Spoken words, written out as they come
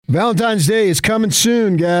Valentine's Day is coming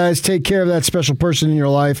soon, guys. Take care of that special person in your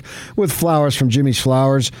life with flowers from Jimmy's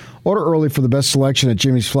Flowers. Order early for the best selection at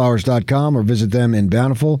jimmysflowers.com or visit them in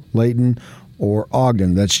Bountiful, Layton, or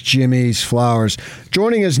Ogden. That's Jimmy's Flowers.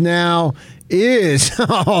 Joining us now is,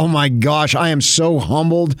 oh my gosh, I am so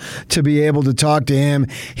humbled to be able to talk to him.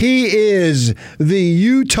 He is the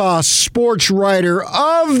Utah Sports Writer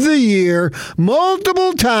of the Year,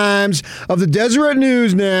 multiple times of the Deseret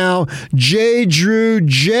News now, Jay Drew.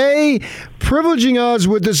 Jay, privileging us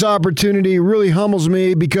with this opportunity really humbles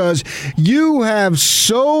me because you have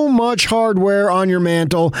so much hardware on your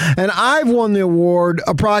mantle, and I've won the award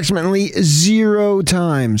approximately 0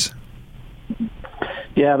 times.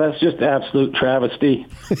 Yeah, that's just absolute travesty.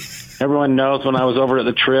 Everyone knows when I was over at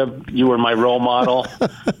the Trib, you were my role model,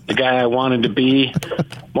 the guy I wanted to be.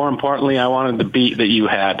 More importantly, I wanted the beat that you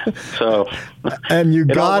had. So, and you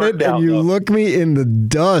got it, and you look me in the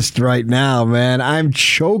dust right now, man. I'm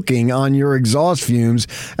choking on your exhaust fumes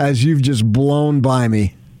as you've just blown by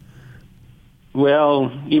me.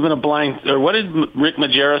 Well, even a blind, or what did Rick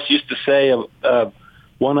Majerus used to say?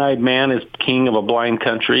 One-eyed man is king of a blind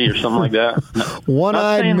country, or something like that.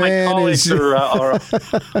 One-eyed man is are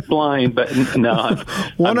blind, but no.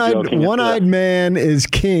 One-eyed man is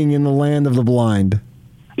king in the land of the blind.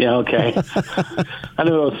 Yeah, okay. I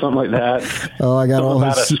knew it was something like that. Oh, I got something all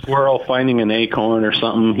about his... a squirrel finding an acorn or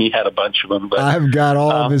something. He had a bunch of them. But I've got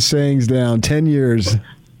all of his sayings down. 10 years.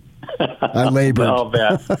 I labored. I'll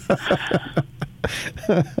bet.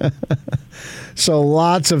 So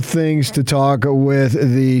lots of things to talk with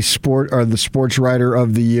the sports writer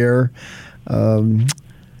of the year.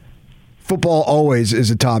 Football always is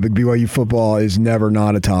a topic. BYU football is never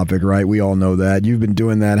not a topic, right? We all know that. You've been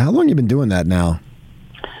doing that. How long have you been doing that now?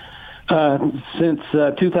 Since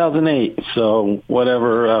 2008. So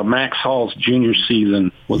whatever, Max Hall's junior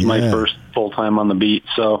season was my first full-time on the beat.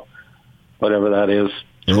 So whatever that is,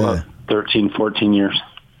 13, 14 years.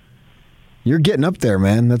 You're getting up there,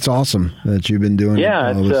 man. That's awesome that you've been doing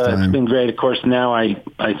all this time. It's been great. Of course, now I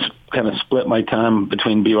kind of split my time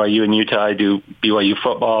between BYU and Utah. I do BYU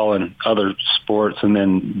football and other sports, and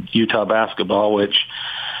then Utah basketball, which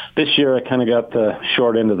this year I kind of got the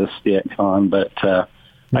short end of the stick on, but I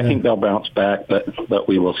think they'll bounce back, but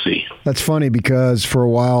we will see. That's funny because for a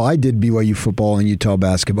while I did BYU football and Utah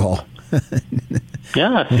basketball.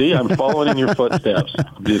 Yeah, see, I'm following in your footsteps.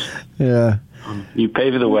 You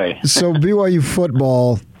paved the way. So BYU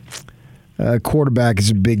football quarterback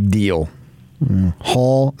is a big deal.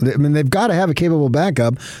 Hall, I mean, they've got to have a capable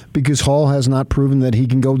backup because Hall has not proven that he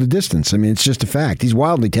can go the distance. I mean, it's just a fact. He's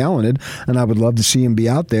wildly talented, and I would love to see him be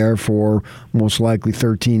out there for most likely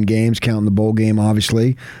 13 games, counting the bowl game,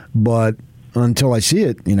 obviously. But until I see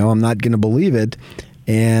it, I'm not going to believe it.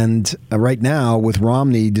 And right now, with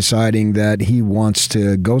Romney deciding that he wants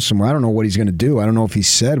to go somewhere, I don't know what he's going to do. I don't know if he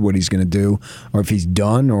said what he's going to do, or if he's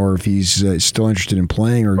done, or if he's still interested in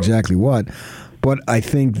playing, or exactly what. But I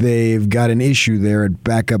think they've got an issue there at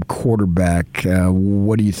backup quarterback.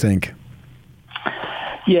 What do you think?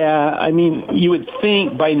 Yeah, I mean, you would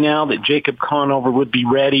think by now that Jacob Conover would be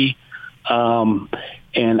ready,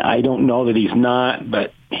 and I don't know that he's not,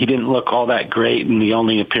 but he didn't look all that great in the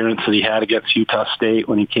only appearance that he had against Utah State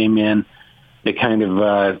when he came in. They kind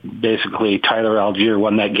of basically Tyler Algier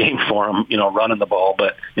won that game for him, running the ball,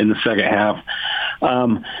 but in the second half.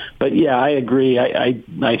 But yeah, I agree.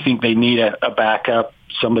 I think they need a backup,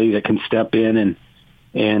 somebody that can step in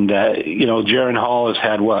and Jaron Hall has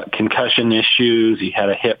had concussion issues. He had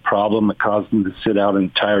a hip problem that caused him to sit out an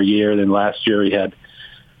entire year. Then last year he had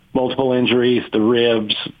multiple injuries, the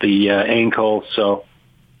ribs, the ankle. So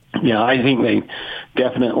yeah, I think they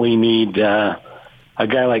definitely need a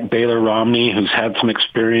guy like Baylor Romney, who's had some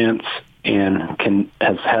experience and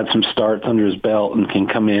has had some starts under his belt and can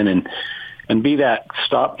come in and be that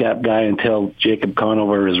stopgap guy until Jacob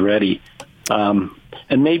Conover is ready. And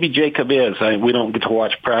maybe Jacob is. We don't get to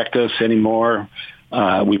watch practice anymore.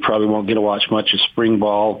 We probably won't get to watch much of spring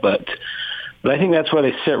ball, but I think that's where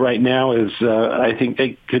they sit right now. Is I think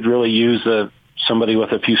they could really use somebody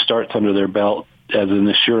with a few starts under their belt as an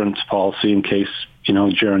assurance policy in case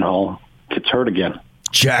Jaron Hall gets hurt again.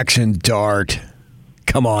 Jackson Dart,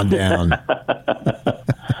 come on down.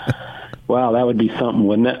 Wow, that would be something,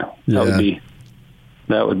 wouldn't it? Yeah.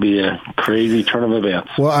 That would be a crazy turn of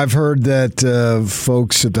events. Well, I've heard that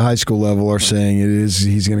folks at the high school level are saying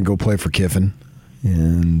he's going to go play for Kiffin,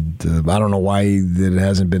 and I don't know why that it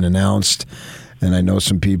hasn't been announced. And I know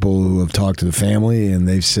some people who have talked to the family, and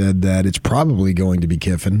they've said that it's probably going to be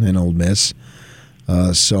Kiffin and Ole Miss.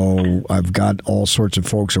 So I've got all sorts of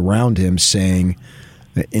folks around him saying,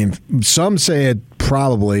 some say it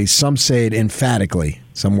probably, some say it emphatically.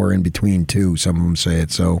 somewhere in between two. Some of them say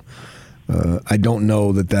it. So I don't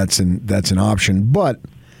know that that's an option, but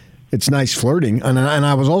it's nice flirting. And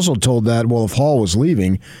I was also told that, well, if Hall was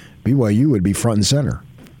leaving, BYU would be front and center.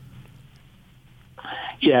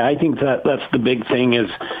 Yeah, I think that's the big thing is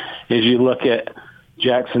you look at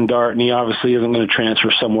Jackson Dart, and he obviously isn't going to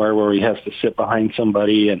transfer somewhere where he has to sit behind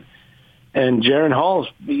somebody. And Jaron Hall,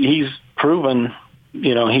 he's proven,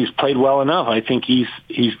 he's played well enough. I think he's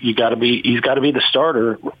got to be the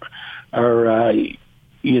starter, or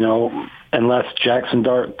unless Jackson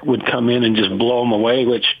Dart would come in and just blow him away,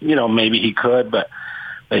 which maybe he could, but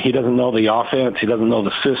he doesn't know the offense, he doesn't know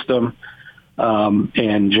the system,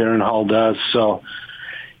 and Jaron Hall does. So,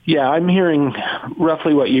 yeah, I'm hearing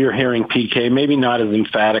roughly what you're hearing, PK. Maybe not as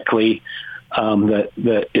emphatically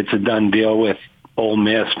that it's a done deal with Ole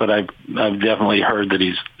Miss, but I've definitely heard that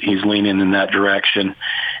he's leaning in that direction.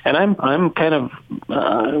 And I'm kind of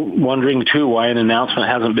wondering too why an announcement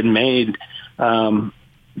hasn't been made,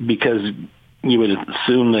 because you would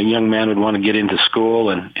assume the young man would want to get into school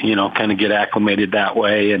and kind of get acclimated that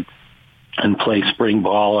way and play spring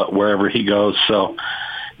ball at wherever he goes. So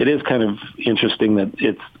it is kind of interesting that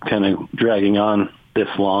it's kind of dragging on this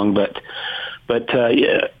long, but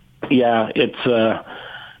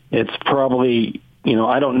it's probably,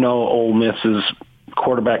 I don't know Ole Miss's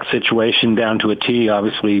quarterback situation down to a T.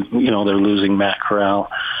 Obviously, they're losing Matt Corral,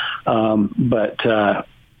 but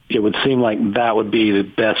it would seem like that would be the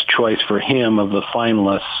best choice for him of the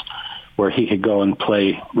finalists, where he could go and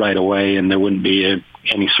play right away, and there wouldn't be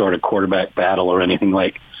any sort of quarterback battle or anything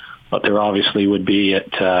like what there obviously would be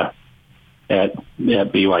at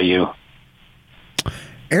BYU.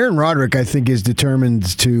 Aaron Roderick, I think, is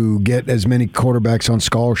determined to get as many quarterbacks on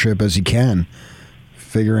scholarship as he can,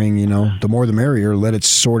 figuring, the more the merrier, let it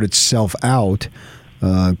sort itself out.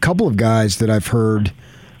 A couple of guys that I've heard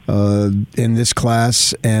in this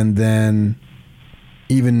class, and then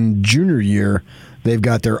even junior year, they've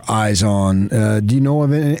got their eyes on. Do you know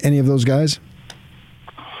of any of those guys?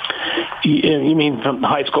 You mean from the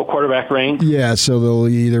high school quarterback range? Yeah, so they'll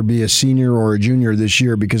either be a senior or a junior this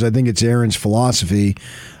year, because I think it's Aaron's philosophy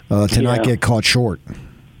to not get caught short.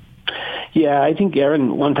 Yeah, I think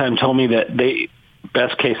Aaron one time told me that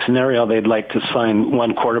best case scenario, they'd like to sign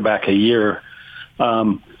one quarterback a year.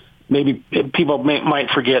 Maybe people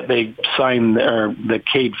might forget they signed the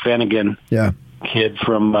Cade Finnegan kid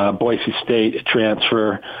from Boise State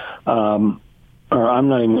transfer. Or I'm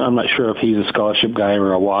not sure if he's a scholarship guy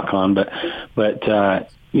or a walk-on, but they've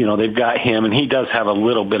got him, and he does have a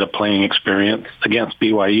little bit of playing experience against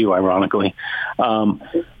BYU, ironically. So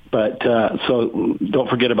don't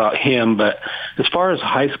forget about him. But as far as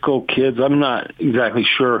high school kids, I'm not exactly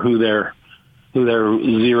sure who they're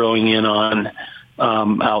zeroing in on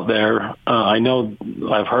out there.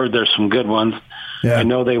 I've heard there's some good ones. Yeah. I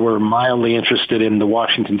know they were mildly interested in the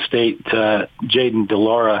Washington State Jaden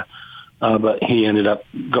DeLaura. But he ended up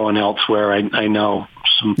going elsewhere. I know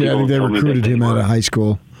some people. Yeah, I think they recruited him out of high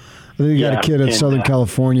school. I think they got a kid at Southern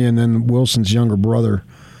California, and then Wilson's younger brother,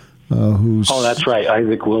 who's that's right,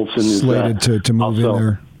 Isaac Wilson, slated to move in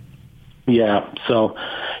there. Yeah, so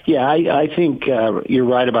I think you're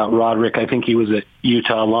right about Roderick. I think he was at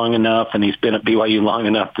Utah long enough, and he's been at BYU long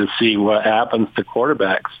enough to see what happens to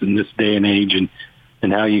quarterbacks in this day and age,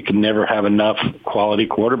 and how you can never have enough quality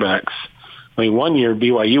quarterbacks. I mean, one year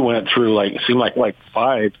BYU went through it seemed like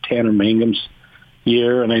 5 Tanner Mangum's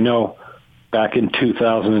year, and I know back in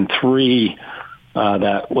 2003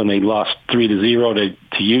 that when they lost 3-0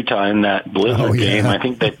 to Utah in that Blizzard game, I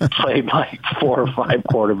think they played 4 or 5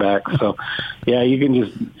 quarterbacks. So, yeah, you can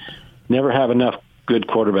just never have enough good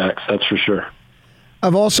quarterbacks. That's for sure.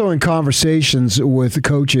 I've also in conversations with the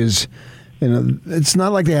coaches. It's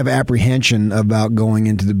not like they have apprehension about going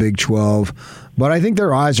into the Big 12, but I think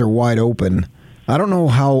their eyes are wide open. I don't know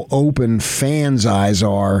how open fans' eyes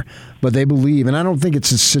are, but they believe, and I don't think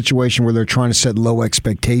it's a situation where they're trying to set low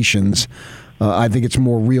expectations. I think it's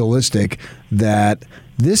more realistic that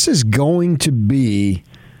this is going to be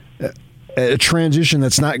a transition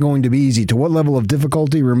that's not going to be easy. To what level of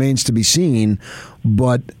difficulty remains to be seen,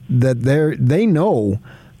 but that they know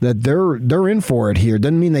that they're in for it here.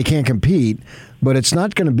 Doesn't mean they can't compete, but it's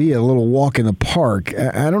not going to be a little walk in the park.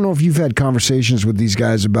 I don't know if you've had conversations with these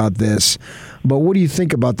guys about this, but what do you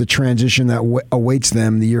think about the transition that awaits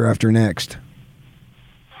them the year after next?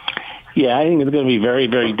 Yeah, I think it's going to be very,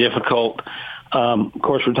 very difficult. Of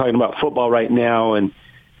course, we're talking about football right now, and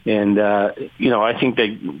I think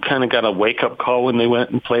they kind of got a wake-up call when they went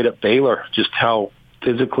and played at Baylor, just how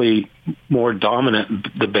physically more dominant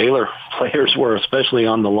the Baylor players were, especially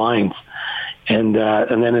on the lines, and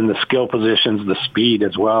then in the skill positions, the speed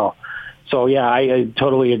as well. So yeah, I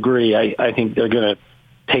totally agree. I think they're going to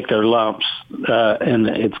take their lumps, and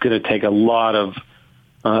it's going to take a lot of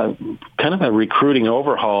kind of a recruiting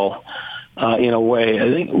overhaul in a way.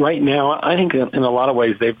 I think right now, in a lot of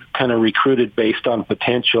ways, they've kind of recruited based on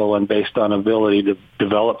potential and based on ability to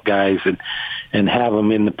develop guys and have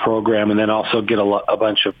them in the program, and then also get a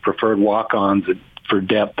bunch of preferred walk-ons for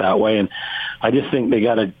depth that way. And I just think they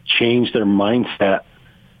got to change their mindset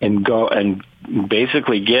and go and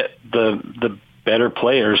basically get the better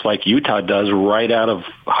players like Utah does right out of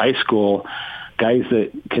high school, guys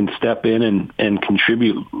that can step in and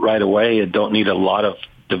contribute right away and don't need a lot of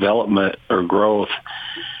development or growth.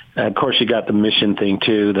 And of course, you got the mission thing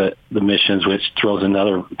too, the missions, which throws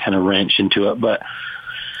another kind of wrench into it.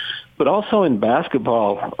 But also in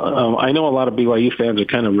basketball, I know a lot of BYU fans are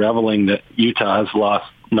kind of reveling that Utah has lost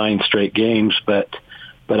 9 straight games, but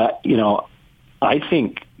I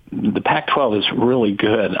think the Pac-12 is really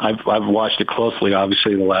good. I've watched it closely,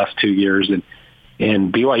 obviously, the last 2 years,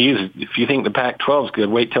 and BYU. If you think the Pac-12 is good,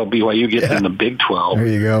 wait till BYU gets in the Big 12. There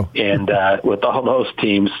you go. And with all those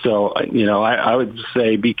teams, so I would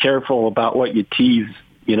say be careful about what you tease,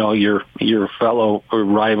 your fellow or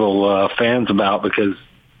rival fans about, because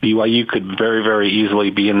BYU could very, very easily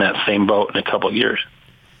be in that same boat in a couple of years.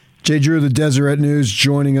 Jay Drew, the Deseret News,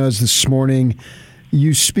 joining us this morning.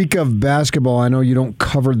 You speak of basketball. I know you don't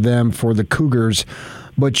cover them for the Cougars,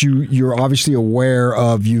 but you're obviously aware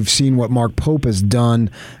of, you've seen what Mark Pope has done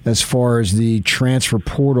as far as the transfer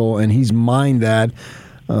portal, and he's mined that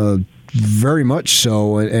very much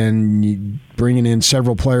so, and bringing in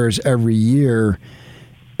several players every year.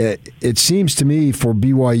 It seems to me for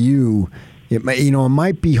BYU, it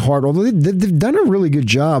might be hard, although they've done a really good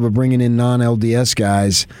job of bringing in non-LDS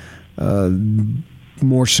guys,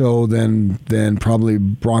 more so than probably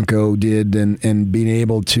Bronco did, and being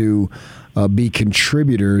able to be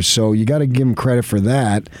contributors. So you got to give them credit for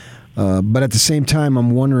that. But at the same time,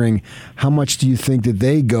 I'm wondering, how much do you think that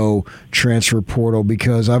they go transfer portal?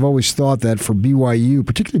 Because I've always thought that for BYU,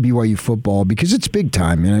 particularly BYU football, because it's big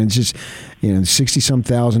time. It's just 60-some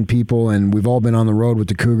thousand people, and we've all been on the road with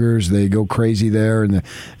the Cougars. They go crazy there, and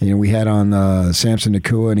we had on Samson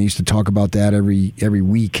Nakua, and he used to talk about that every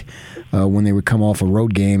week. When they would come off a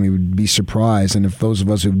road game, he would be surprised. And if those of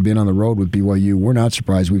us who've been on the road with BYU, we're not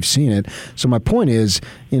surprised. We've seen it. So my point is,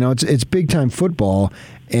 it's big-time football.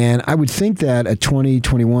 And I would think that a 20,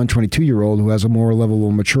 21, 22-year-old who has a more level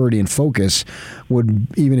of maturity and focus would,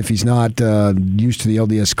 even if he's not used to the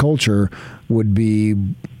LDS culture, would be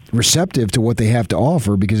receptive to what they have to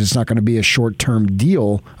offer, because it's not going to be a short-term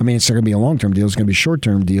deal. I mean, it's not going to be a long-term deal. It's going to be a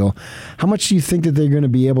short-term deal. How much do you think that they're going to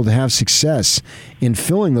be able to have success in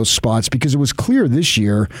filling those spots? Because it was clear this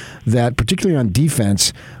year that, particularly on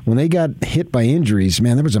defense, when they got hit by injuries,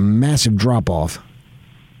 man, there was a massive drop-off.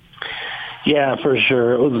 Yeah, for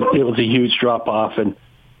sure. It was a huge drop-off. And,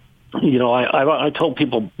 I told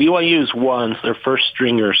people BYU's ones, their first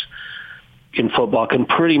stringers in football, can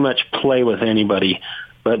pretty much play with anybody.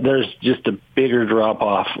 But there's just a bigger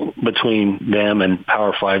drop-off between them and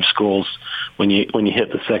Power 5 schools when you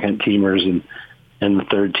hit the second-teamers and the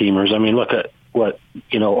third-teamers. I mean, look at what,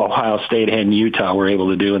 Ohio State and Utah were able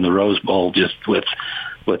to do in the Rose Bowl just with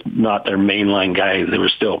not their mainline guys. They were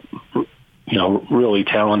still, really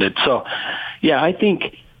talented. So, yeah, I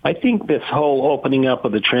think this whole opening up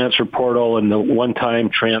of the transfer portal and the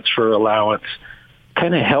one-time transfer allowance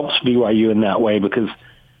kind of helps BYU in that way, because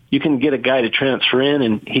you can get a guy to transfer in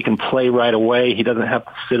and he can play right away. He doesn't have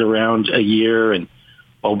to sit around a year and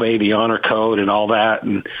obey the honor code and all that,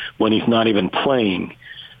 and when he's not even playing.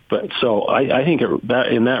 But so I think that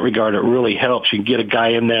in that regard, it really helps. You get a guy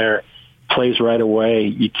in there, plays right away.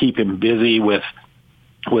 You keep him busy with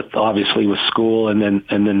obviously with school and then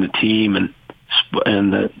the team and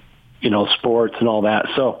the sports and all that.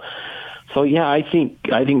 So yeah, I think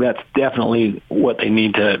that's definitely what they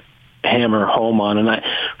need to hammer home on. And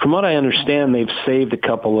from what I understand, they've saved a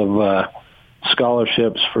couple of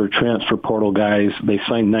scholarships for transfer portal guys. They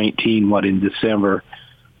signed 19 in December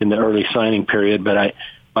in the early signing period, but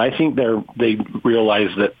I think they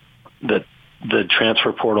realize that the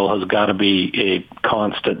transfer portal has got to be a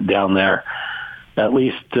constant down there, at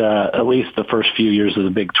least the first few years of the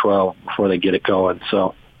Big 12 before they get it going.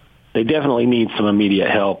 So they definitely need some immediate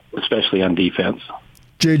help, especially on defense.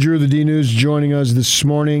 Jay Drew, the D News, joining us this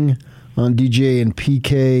morning on DJ and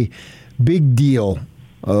PK. Big deal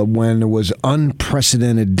when it was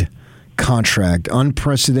unprecedented contract,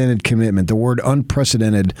 unprecedented commitment. The word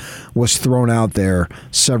unprecedented was thrown out there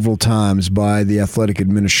several times by the athletic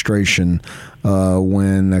administration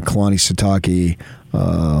when Kalani Sitake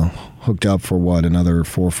hooked up for another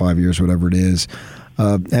 4 or 5 years, whatever it is.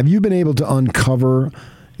 Have you been able to uncover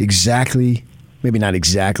exactly, maybe not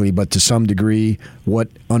exactly, but to some degree, what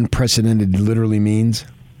unprecedented literally means?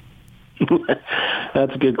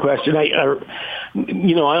 That's a good question. I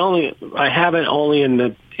haven't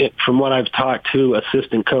only from what I've talked to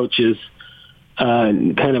assistant coaches,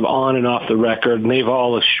 kind of on and off the record, and they've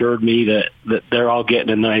all assured me that they're all getting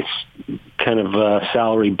a nice kind of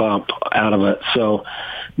salary bump out of it. So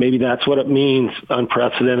maybe that's what it means.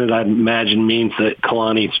 Unprecedented, I imagine, means that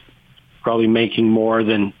Kalani's probably making more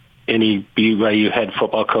than any BYU head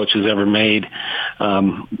football coach has ever made.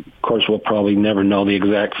 Of course, we'll probably never know the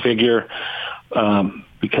exact figure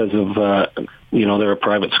because of they're a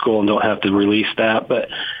private school and don't have to release that. But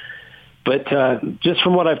just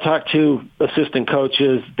from what I've talked to assistant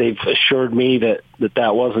coaches, they've assured me that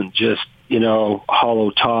wasn't just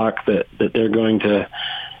hollow talk. That they're going to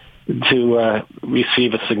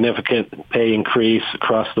receive a significant pay increase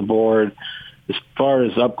across the board. As far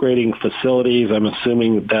as upgrading facilities, I'm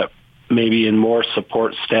assuming that maybe in more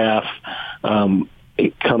support staff,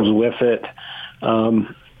 it comes with it.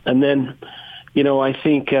 And then, I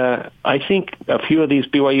think a few of these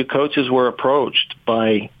BYU coaches were approached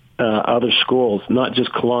by other schools, not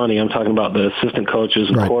just Kalani. I'm talking about the assistant coaches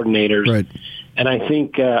and coordinators. Right. And I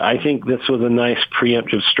think this was a nice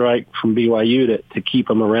preemptive strike from BYU to keep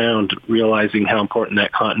them around, realizing how important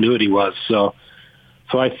that continuity was. So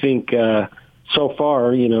I think so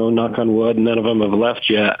far, knock on wood, none of them have left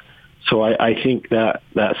yet. So I think that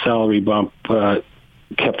salary bump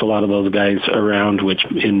kept a lot of those guys around, which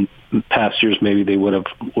in past years maybe they would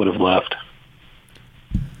have left.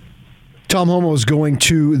 Tom Homo is going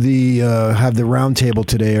to have the roundtable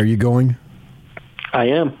today. Are you going? I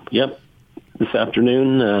am. Yep. This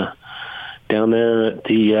afternoon, down there at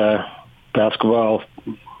the basketball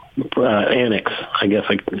annex. I guess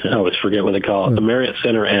I always forget what they call it. The Marriott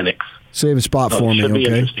Center Annex. Save a spot for me, should be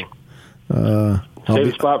okay? Interesting. Save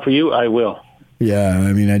a spot for you? I will. Yeah,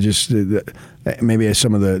 I mean, I just maybe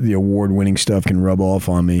some of the award-winning stuff can rub off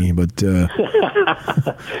on me, but no,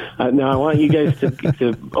 I want you guys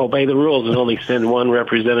to obey the rules and only send one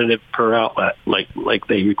representative per outlet, like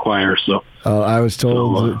they require. So I was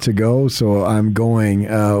told to go, so I'm going.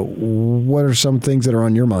 What are some things that are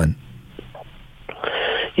on your mind?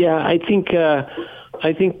 Yeah, I think the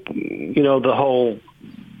whole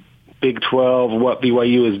Big 12, what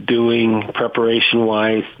BYU is doing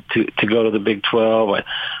preparation-wise to go to the Big 12.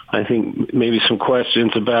 I think maybe some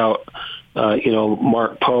questions about,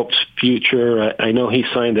 Mark Pope's future. I know he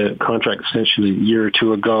signed a contract extension a year or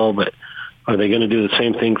two ago, but are they going to do the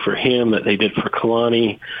same thing for him that they did for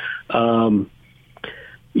Kalani? I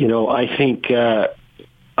think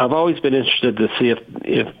I've always been interested to see if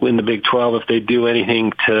in the Big 12, if they do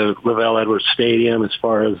anything to Lavelle Edwards Stadium as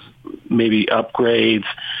far as maybe upgrades,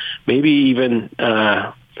 maybe even,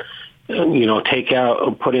 take out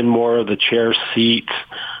and put in more of the chair seats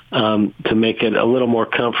to make it a little more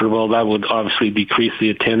comfortable. That would obviously decrease the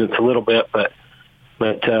attendance a little bit, but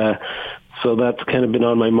so that's kind of been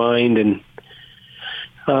on my mind. And,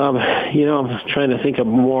 I'm trying to think of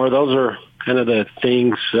more. Those are kind of the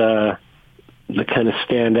things that kind of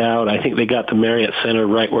stand out. I think they got the Marriott Center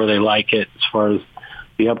right where they like it as far as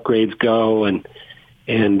the upgrades go. And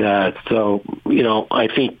so, I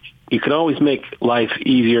think you can always make life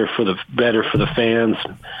easier better for the fans.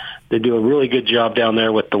 They do a really good job down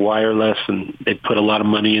there with the wireless, and they put a lot of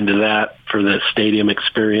money into that for the stadium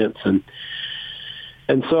experience. And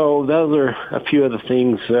so those are a few of the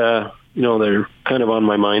things, that are kind of on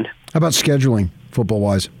my mind. How about scheduling,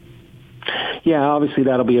 football-wise? Yeah, obviously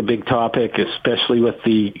that'll be a big topic, especially with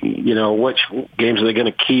the, which games are they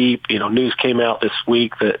going to keep. News came out this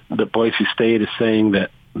week that Boise State is saying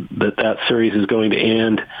that series is going to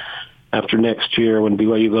end after next year when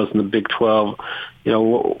BYU goes in the Big 12.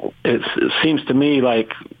 It seems to me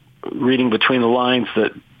like, reading between the lines,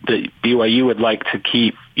 that BYU would like to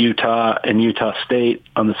keep Utah and Utah State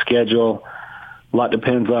on the schedule. A lot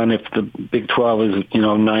depends on if the Big 12 is,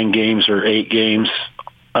 9 games or 8 games,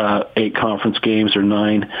 8 conference games or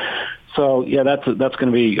 9. So, yeah, that's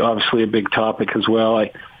going to be obviously a big topic as well.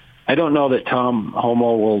 I don't know that Tom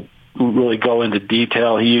Homo will really go into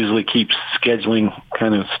detail. He usually keeps scheduling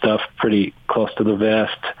kind of stuff pretty close to the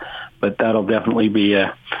vest, but that'll definitely be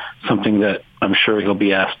something that I'm sure he'll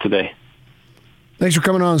be asked today. Thanks for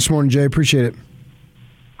coming on this morning, Jay. Appreciate it.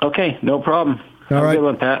 Okay, no problem. All right. Have a good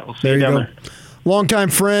one, Pat. We'll see you down there. Longtime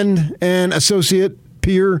friend and associate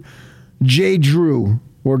peer, Jay Drew,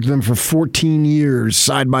 Worked with them for 14 years,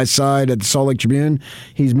 side by side at the Salt Lake Tribune.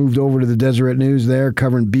 He's moved over to the Deseret News there,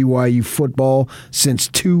 covering BYU football since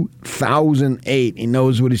 2008. He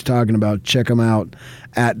knows what he's talking about. Check him out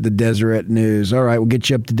at the Deseret News. All right, we'll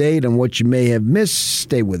get you up to date on what you may have missed.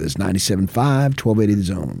 Stay with us, 97.5, 1280 The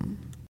Zone.